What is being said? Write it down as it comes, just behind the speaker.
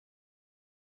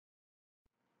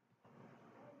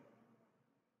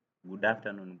Good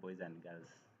afternoon, boys and girls.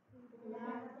 Good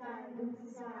afternoon,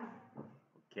 sir.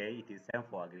 Okay, it is time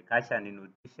for agriculture and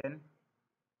nutrition.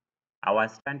 Our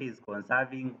strand is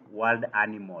conserving wild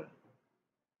animal,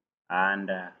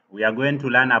 and we are going to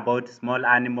learn about small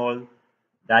animal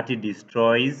that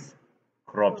destroys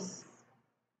crops.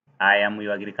 I am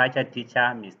your agriculture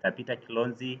teacher, Mr. Peter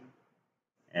Kilonzi,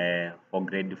 for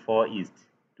grade 4 East.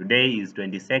 Today is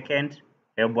 22nd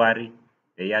February,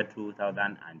 the year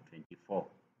 2024.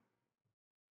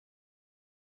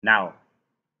 Now,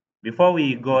 before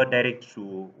we go direct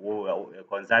to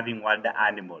conserving wild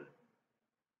animal,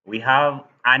 we have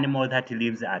animal that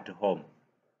lives at home.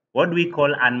 What do we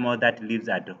call animal that lives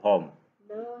at home?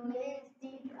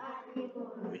 Domestic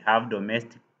animal. We have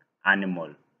domestic animal.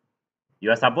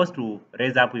 You are supposed to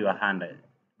raise up your hand.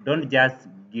 Don't just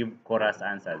give chorus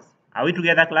answers. Are we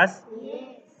together, class?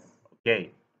 Yes. Okay.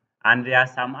 And there are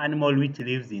some animal which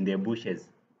lives in the bushes.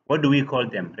 What do we call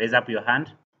them? Raise up your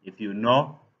hand if you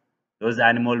know those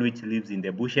animal which lives in the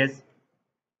bushes.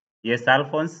 Yes,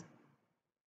 Alphonse?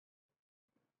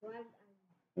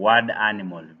 Wild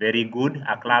animal. Very good.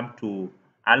 A clap to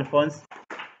Alphonse.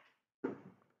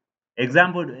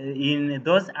 Example, in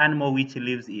those animal which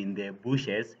lives in the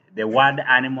bushes, the wild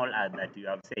animal that you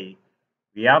have said,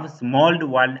 we have small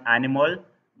wild animal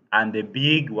and the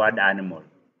big wild animal.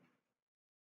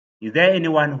 Is there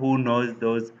anyone who knows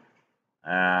those,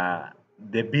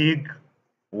 the big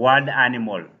wild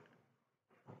animal,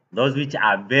 those which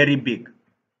are very big?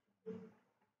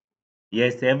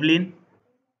 Yes, Evelyn.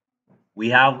 We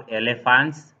have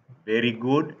elephants. Very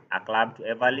good. A clap to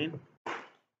Evelyn.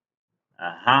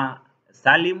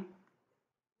 Salim,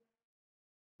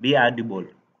 be audible.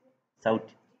 South.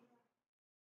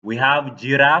 We have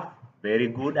giraffe. Very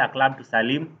good. A clap to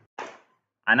Salim.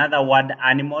 Another wild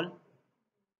animal.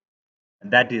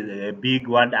 That is a big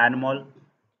wild animal.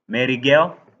 Mary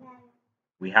Girl.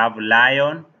 We have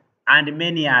lion and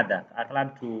many other. A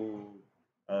clap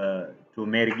to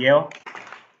Mary Girl.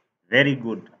 Very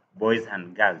good, boys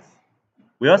and girls.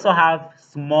 We also have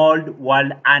small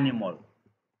wild animal.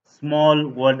 Small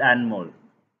wild animal.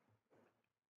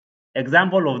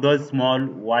 Example of those small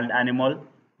wild animal,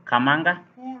 Kamanga.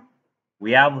 Yeah.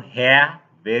 We have hare,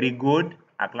 very good.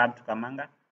 A clap to Kamanga.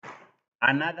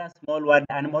 Another small wild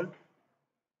animal.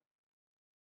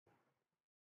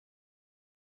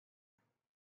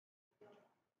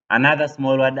 Another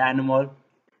small wild animal.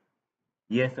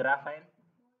 Yes, Raphael.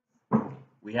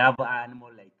 We have animal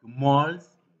like moles,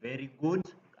 very good.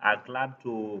 A clap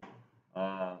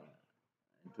uh,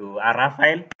 to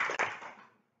Raphael.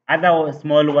 Other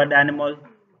small wild animal.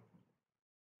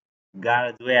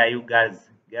 Girls, where are you girls?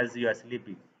 Girls, you are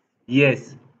sleeping.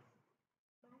 Yes,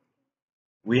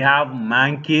 we have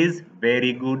monkeys,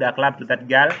 very good. A clap to that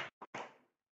girl.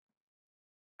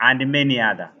 And many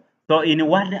other. So in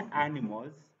wild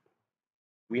animals,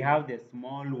 we have the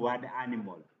small wild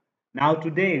animal. Now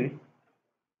today,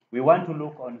 we want to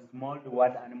look on small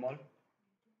wild animal.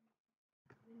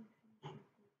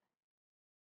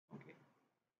 Okay.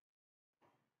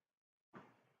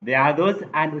 There are those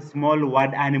small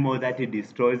wild animal that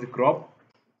destroys crop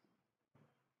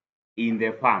in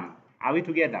the farm. Are we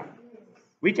together?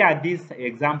 Which are these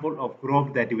example of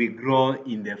crop that we grow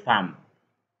in the farm?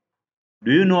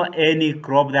 Do you know any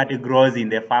crop that grows in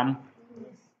the farm?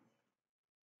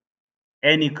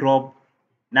 Any crop?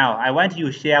 Now, I want you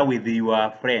to share with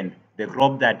your friend the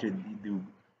crop that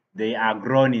they are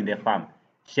grown in the farm.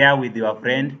 Share with your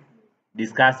friend,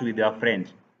 discuss with your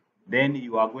friend. Then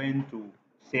you are going to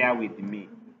share with me.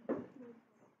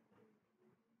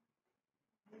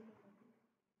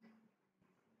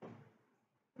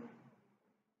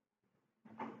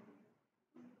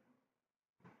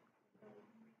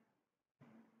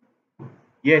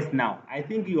 Yes, now, I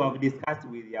think you have discussed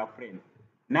with your friend.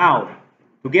 Now,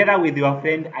 together with your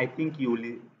friend, I think you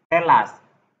will tell us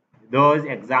those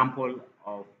example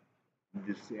of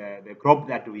this, the crop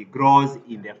that we grows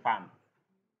in the farm.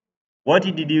 What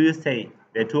did you say,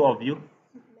 the two of you?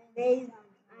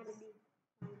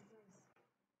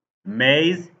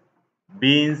 Maize,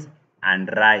 beans, and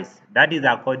rice. That is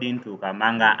according to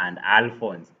Kamanga and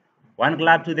Alphonse. One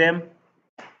clap to them.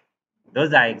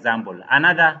 Those are examples.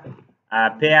 Another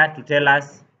pair to tell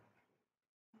us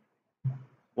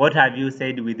what have you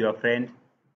said with your friend?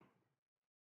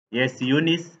 Yes,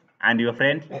 Eunice and your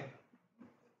friend?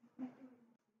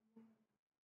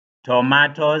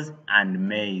 Tomatoes and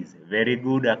maize. Very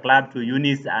good. A clap to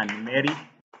Eunice and Mary.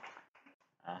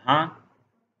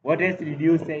 What else did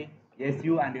you say? Yes,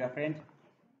 you and your friend?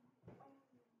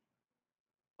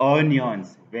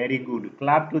 Onions. Very good.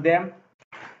 Clap to them.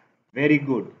 Very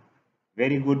good.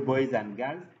 Very good, boys and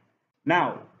girls.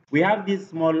 Now, We have this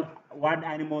small wild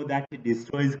animal that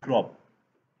destroys crop.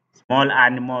 Small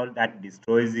animal that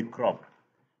destroys the crop.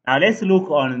 Now let's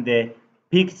look on the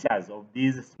pictures of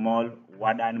these small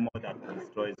wild animal that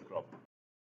destroys crop.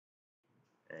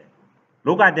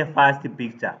 Look at the first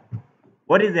picture.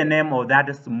 What is the name of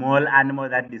that small animal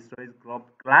that destroys crop?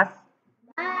 Class?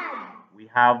 We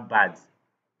have birds,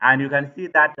 and you can see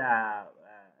that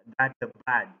that the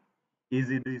bird is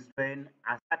destroying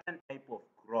a certain type of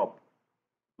crop.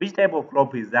 Which type of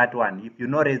crop is that one? If you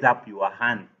know, raise up your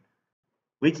hand.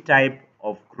 Which type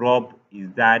of crop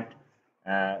is that?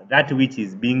 That which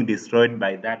is being destroyed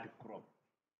by that crop,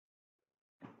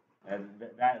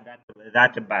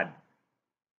 that bird.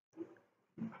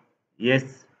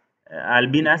 Yes,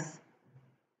 Albinas.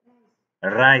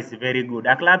 Rice, very good.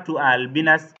 A clap to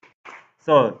Albinas.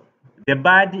 So the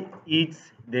bird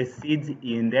eats the seeds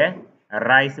in the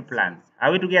rice plants.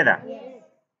 Are we together? Yes.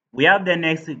 We have the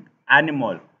next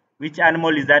animal. Which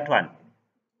animal is that one?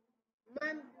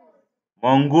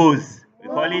 Mongoose. We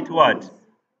call it what?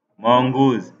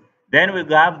 Mongoose. Then we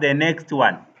have the next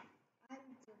one.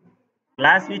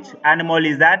 Class, which animal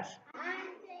is that?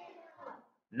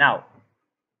 Now,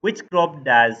 which crop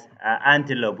does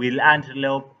will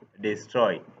antelope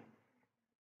destroy?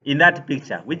 In that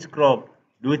picture, which crop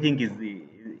do you think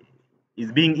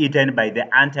is being eaten by the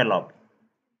antelope?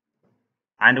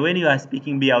 And when you are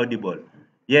speaking, be audible.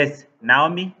 Yes,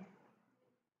 Naomi.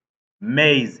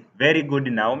 Maize. Very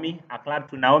good, Naomi. A clap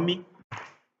to Naomi.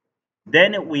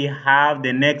 Then we have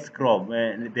the next crop,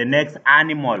 the next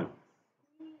animal.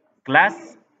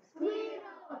 Class?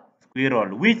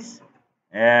 Squirrel.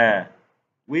 Uh,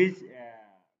 which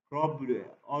crop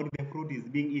or the fruit is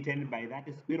being eaten by that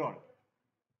squirrel?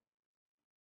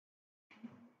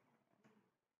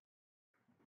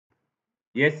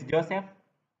 Yes, Joseph.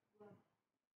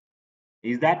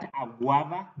 Is that a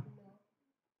guava?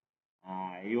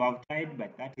 You have tried,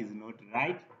 but that is not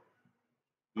right.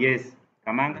 Yes,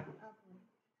 Kamanga.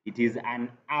 It is an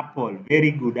apple. Very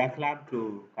good. A clap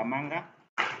to Kamanga.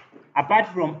 Apart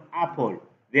from apple,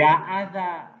 there are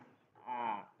other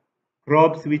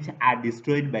crops which are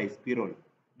destroyed by squirrel.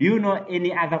 Do you know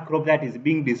any other crop that is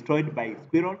being destroyed by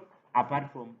squirrel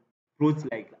apart from fruits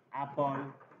like apple?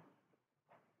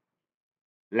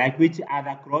 Like which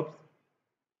other crops?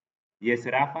 Yes,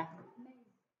 Rafa.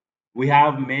 We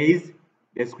have maize.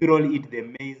 The squirrel eat the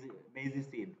maize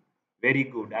seed. Very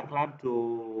good. A clap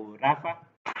to Rafa.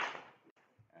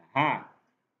 Uh-huh.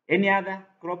 Any other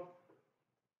crop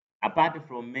apart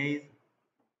from maize?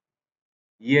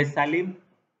 Yes, Salim.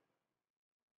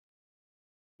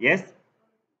 Yes.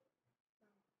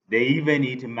 They even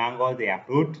eat mango, their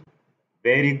fruit.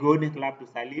 Very good. Clap to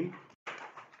Salim.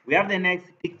 We have the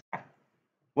next picture.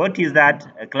 What is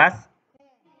that, class?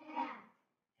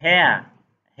 Hare.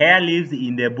 Hare lives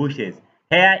in the bushes.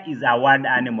 Hare is a wild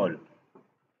animal.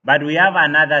 But we have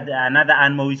another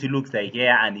animal which looks like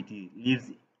hare and it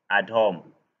lives at home.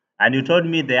 And you told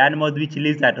me the animals which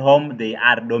lives at home, they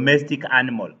are domestic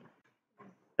animal.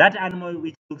 That animal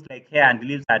which looks like hare and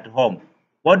lives at home,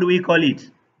 what do we call it?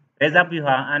 Raise up your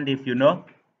hand if you know.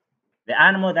 The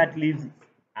animal that lives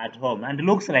at home and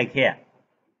looks like hare,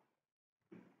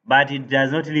 but it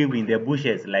does not live in the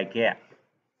bushes like hare.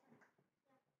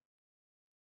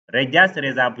 Just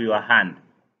raise up your hand.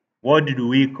 What do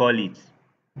we call it?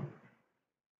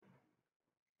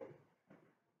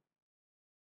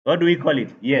 What do we call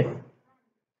it? Yes,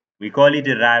 we call it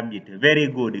a rabbit. Very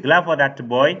good. Clap for that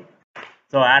boy.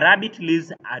 So a rabbit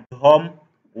lives at home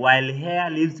while hare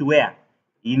lives where?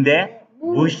 In the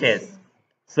bushes.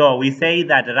 So we say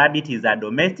that rabbit is a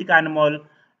domestic animal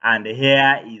and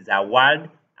hare is a wild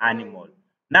animal.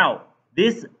 Now,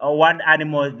 this wild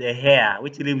animal, the hare,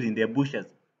 which lives in the bushes,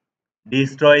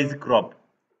 destroys crop.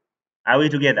 Are we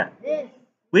together? Yes.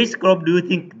 Which crop do you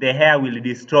think the hare will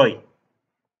destroy?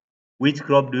 Which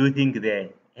crop do you think the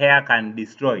hare can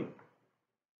destroy?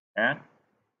 Eh?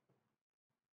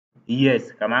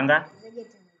 Yes, Kamanga.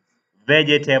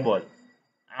 Vegetable.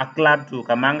 A clap to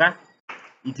Kamanga.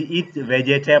 It eats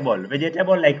vegetable.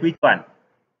 Vegetable like which one?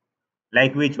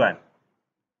 Like which one?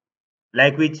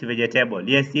 Like which vegetable?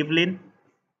 Yes, Evelyn.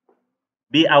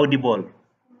 Be audible.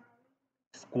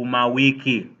 Skuma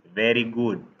wiki. Very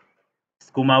good.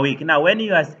 Skuma wiki. Now, when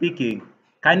you are speaking,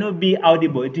 can you be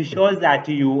audible? It shows that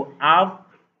you have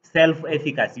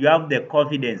self-efficacy. You have the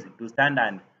confidence to stand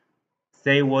and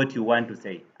say what you want to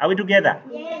say. Are we together?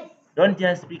 Yes. Don't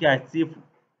just speak as if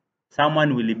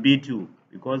someone will beat you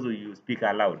because you speak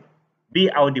aloud. Be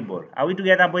audible. Are we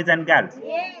together, boys and girls?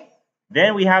 Yes.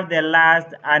 Then we have the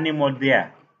last animal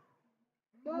there.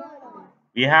 More.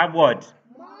 We have what?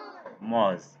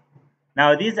 More. Mouse.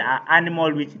 Now, these are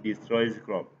animals which destroys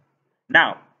crop.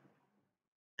 Now,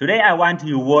 today I want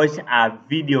you to watch a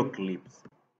video clips.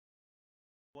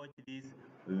 Watch this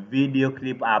video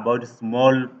clip about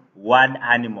small wild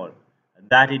animal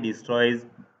that destroys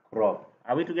crop.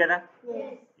 Are we together?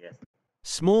 Yes. Yes.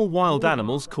 Small wild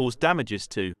animals cause damages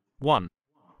to 1.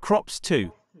 Crops.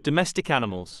 2. Domestic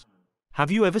animals.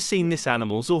 Have you ever seen these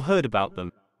animals or heard about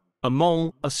them? A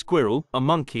mole, a squirrel, a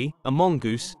monkey, a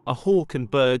mongoose, a hawk and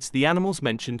birds. The animals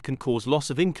mentioned can cause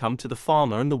loss of income to the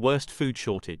farmer and the worst food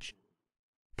shortage.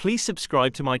 Please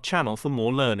subscribe to my channel for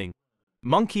more learning.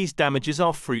 Monkeys damages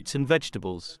our fruits and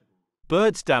vegetables.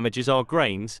 Birds damages our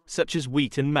grains, such as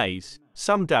wheat and maize.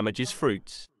 Some damages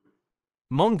fruits.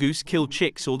 Mongoose kill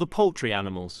chicks or the poultry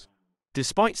animals.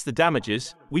 Despite the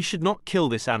damages, we should not kill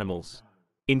these animals.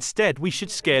 Instead, we should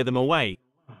scare them away.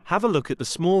 Have a look at the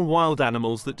small wild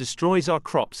animals that destroys our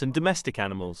crops and domestic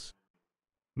animals.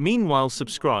 Meanwhile,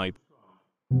 subscribe.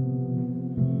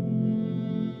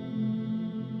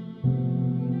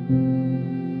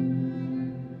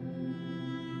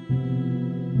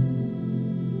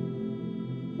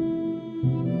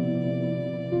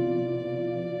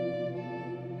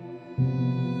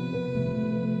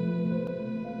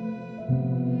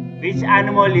 Which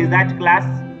animal is that class?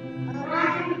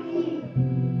 Monkey.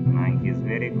 Monkey is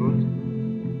very good.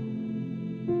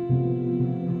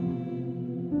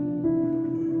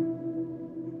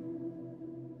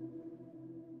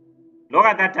 Look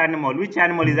at that animal. Which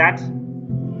animal is that?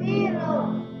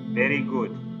 Squirrel. Very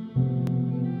good.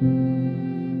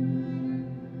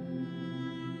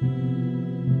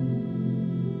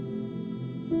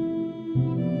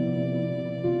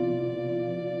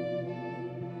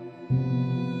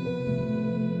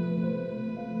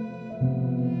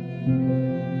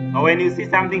 So when you see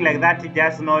something like that,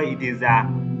 just know it is a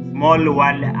small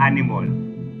wild animal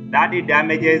that it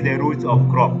damages the roots of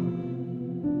crop.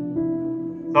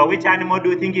 So which animal do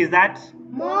you think is that?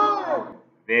 Mole.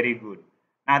 Very good.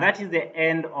 Now that is the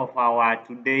end of our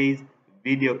today's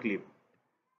video clip.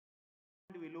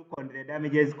 We look on the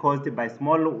damages caused by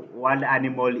small wild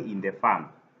animal in the farm.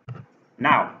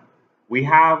 Now we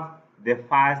have the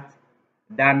first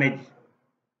damage.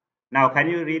 Now can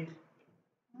you read?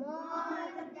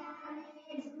 Moles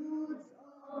damage roots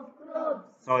of crops.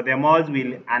 So the moles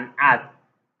will unearth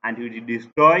and will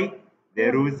destroy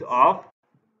the roots of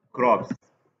crops.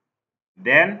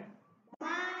 Then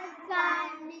Moles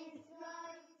can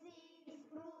destroy seeds,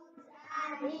 fruits,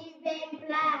 and even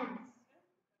plants.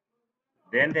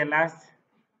 the last.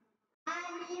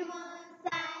 Animals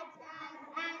such as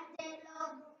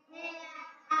antelope, hare,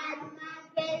 and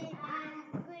monkeys and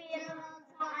squirrels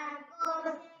are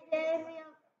cause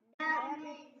severe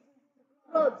damage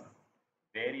to crops.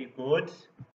 Very good.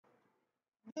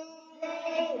 They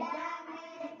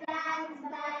damage plants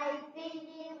by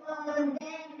feeding on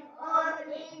them or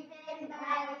even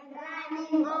by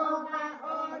running over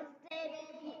or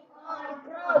stealing all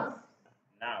crops.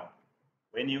 Now,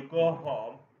 when you go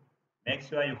home, make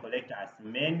sure you collect as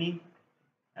many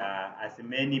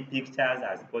pictures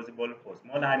as possible for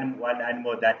small wild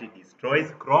animal that it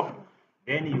destroys crop.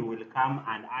 Then you will come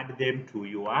and add them to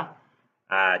your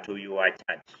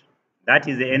chart. That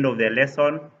is the end of the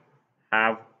lesson.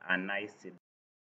 Have a nice day.